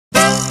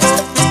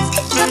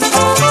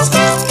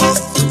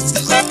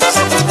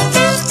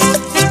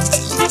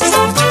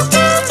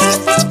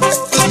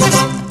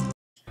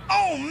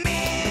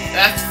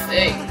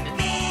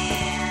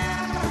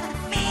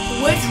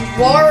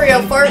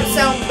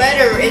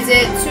Is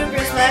it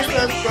Super Smash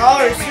Bros. Brawl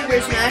or Super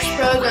Smash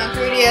Bros. On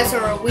 3DS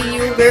or Wii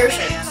U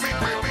versions?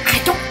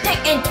 I don't think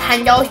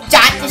Nintendo's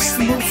got the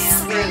smooth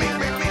through.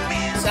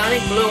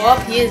 Sonic blew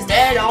up, he is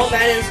dead. All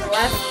that is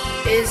left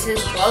is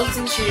his gloves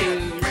and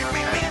shoes.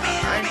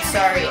 I'm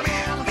sorry.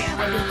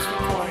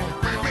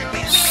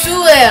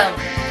 Sue him!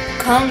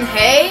 Kung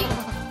Hei?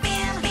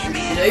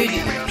 Lady.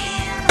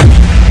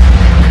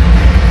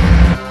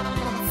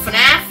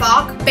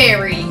 FNAF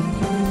Berry.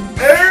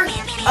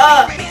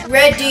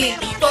 Ready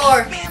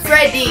for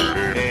Freddy.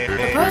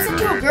 Proposing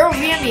to a girl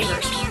via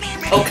miiverse.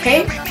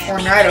 Okay or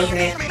not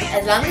okay?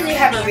 As long as you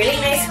have a really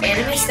nice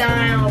anime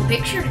style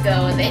picture to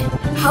go with it.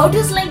 How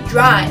does Link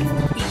drive?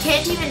 You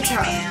can't even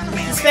tell.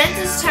 He spends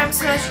his time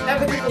smashing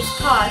other people's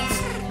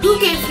pots. Who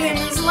gave him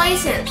his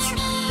license?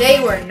 They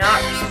were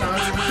not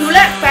responsible. Who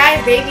let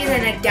 5 babies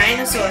and a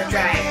dinosaur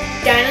drive?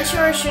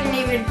 Dinosaurs shouldn't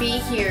even be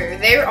here.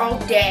 They're all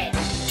dead.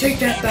 Take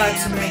that back,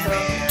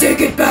 Samantha.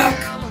 Take it back!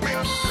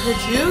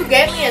 Could you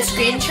get me a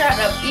screenshot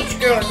of each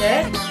girl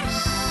dead?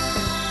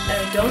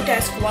 Don't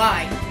ask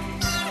why.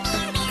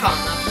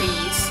 Comma,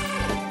 please. ...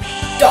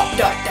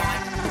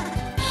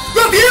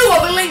 Review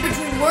of A Link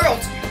Between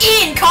Worlds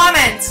in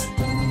comments!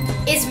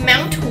 Is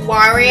Mount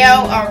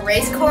Wario a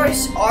race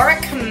course or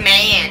a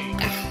command?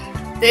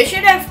 They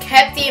should have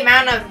kept the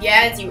amount of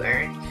yads you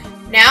earned.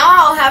 Now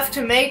I'll have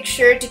to make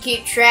sure to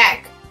keep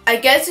track. I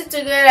guess it's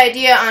a good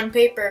idea on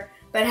paper,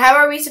 but how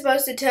are we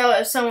supposed to tell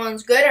if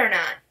someone's good or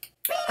not?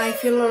 I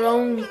feel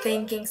alone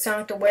thinking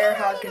Sonic the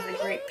Werehog is a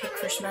great pick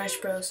for Smash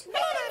Bros.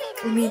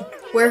 I mean,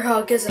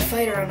 Werehog is a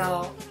fighter and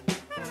all.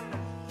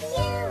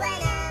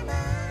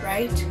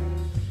 Right?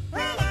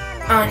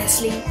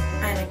 Honestly,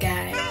 I'm a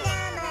guy.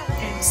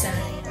 I'm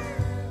sorry.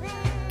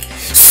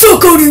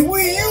 Suck on it,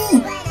 Wii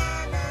U!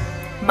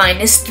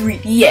 Minus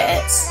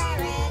 3DS.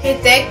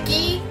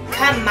 Hideki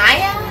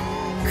Kamiya,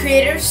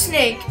 creator of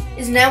Snake,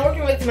 is now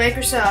working with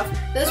Microsoft.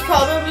 This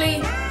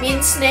probably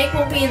means Snake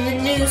will be in the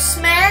new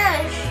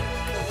Smash.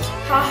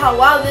 Haha,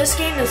 wow, this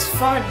game is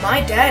fun.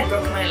 My dad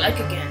broke my leg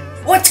again.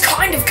 What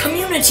kind of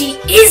community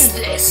is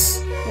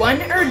this? One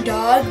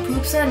dog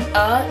poops on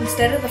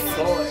instead of the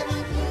floor.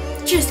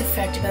 Just a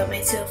fact about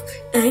myself.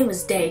 I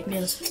was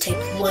diagnosed with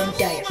type 1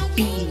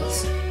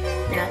 diabetes.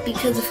 Not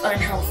because of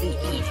unhealthy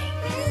eating.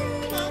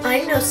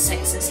 I'm no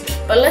sexist,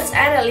 but let's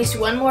add at least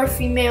one more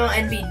female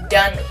and be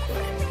done with it.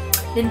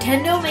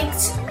 Nintendo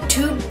makes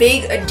too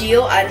big a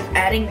deal out of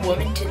adding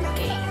women to the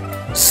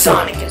game.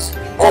 Sonic is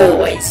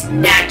always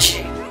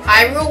natching.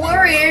 Hyrule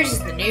Warriors is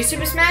the new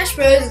Super Smash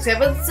Bros.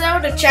 Except with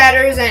soda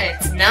chatters, and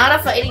it's not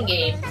a fighting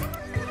game.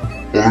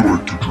 I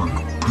like to drink,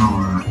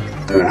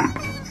 period,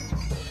 but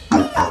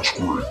don't ask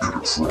where I get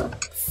it from.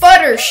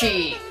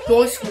 Futtershy.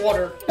 Nice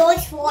water.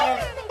 Nice water.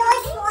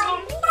 Nice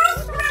water.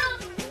 Nice water.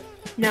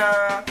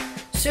 Nah.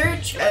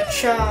 Search a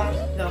Cha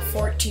the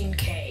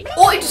 14K.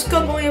 Oh, I just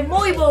got my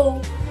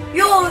amiibo!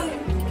 Yo!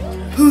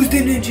 Who's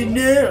the ninja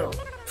now?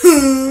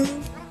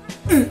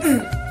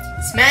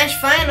 Smash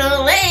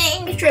Final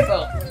Link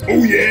Triple.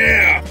 Oh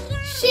yeah!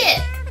 Shit!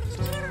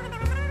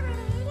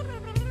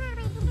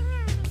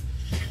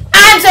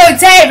 I'm so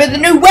excited for the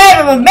new wave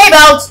of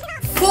amiibos!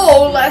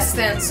 Full less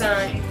than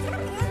sign.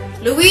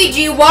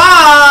 Luigi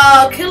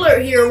Wah! Killer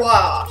here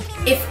Wah!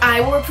 If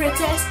I were a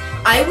princess,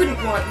 I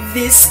wouldn't want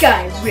this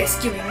guy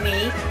rescuing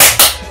me.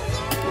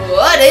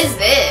 What is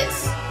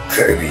this?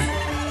 Kirby.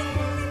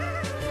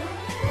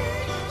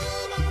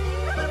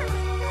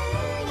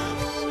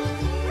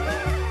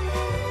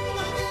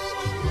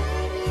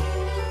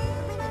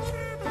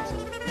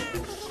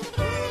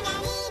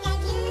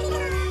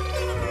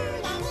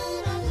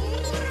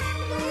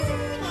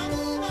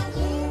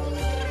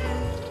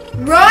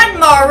 Run,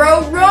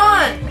 Maro,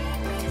 run!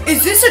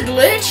 Is this a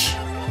glitch?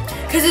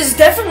 Cause it's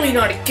definitely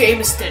not a game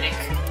aesthetic.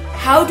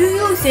 How do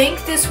you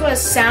think this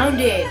was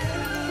sounded?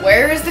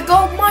 Where is the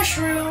gold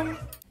mushroom?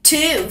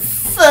 Too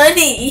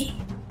funny.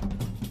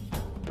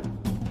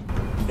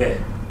 Yeah,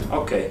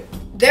 okay.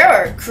 There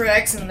are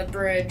cracks in the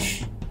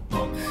bridge.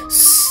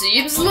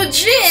 Seems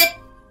legit.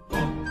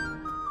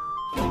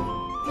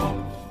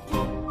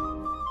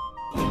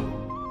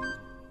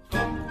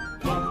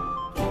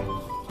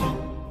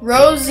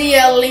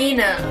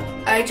 Rosialina.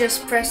 I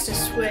just pressed a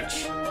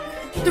switch.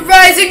 The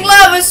rising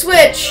lava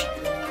switch!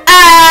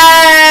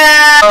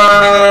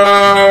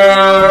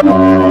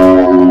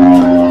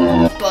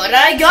 But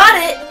I got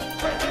it!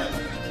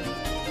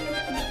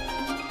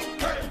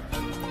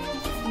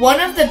 One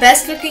of the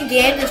best looking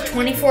games of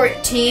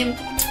 2014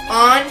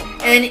 on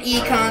an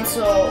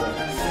e-console.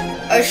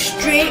 A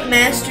straight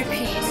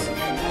masterpiece.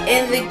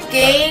 And the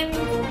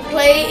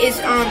gameplay is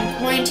on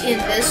point in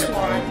this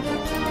one.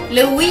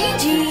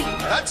 Luigi!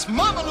 That's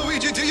Mama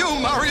Luigi to you,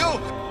 Mario!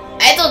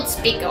 I don't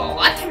speak a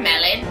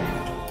watermelon.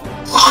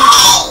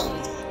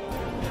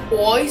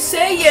 I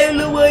say you,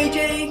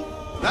 Luigi!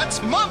 That's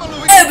Mama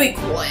Luigi! Oh, be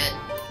quiet!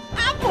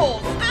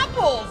 Apples!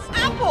 Apples!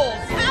 Apples!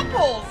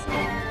 Apples!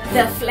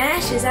 The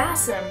Flash is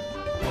awesome.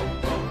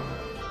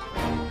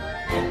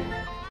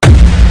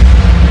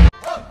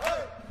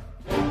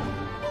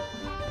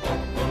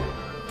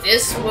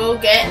 This will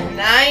get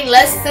 9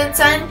 less than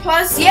 10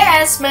 plus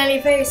yes,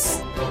 smiley face.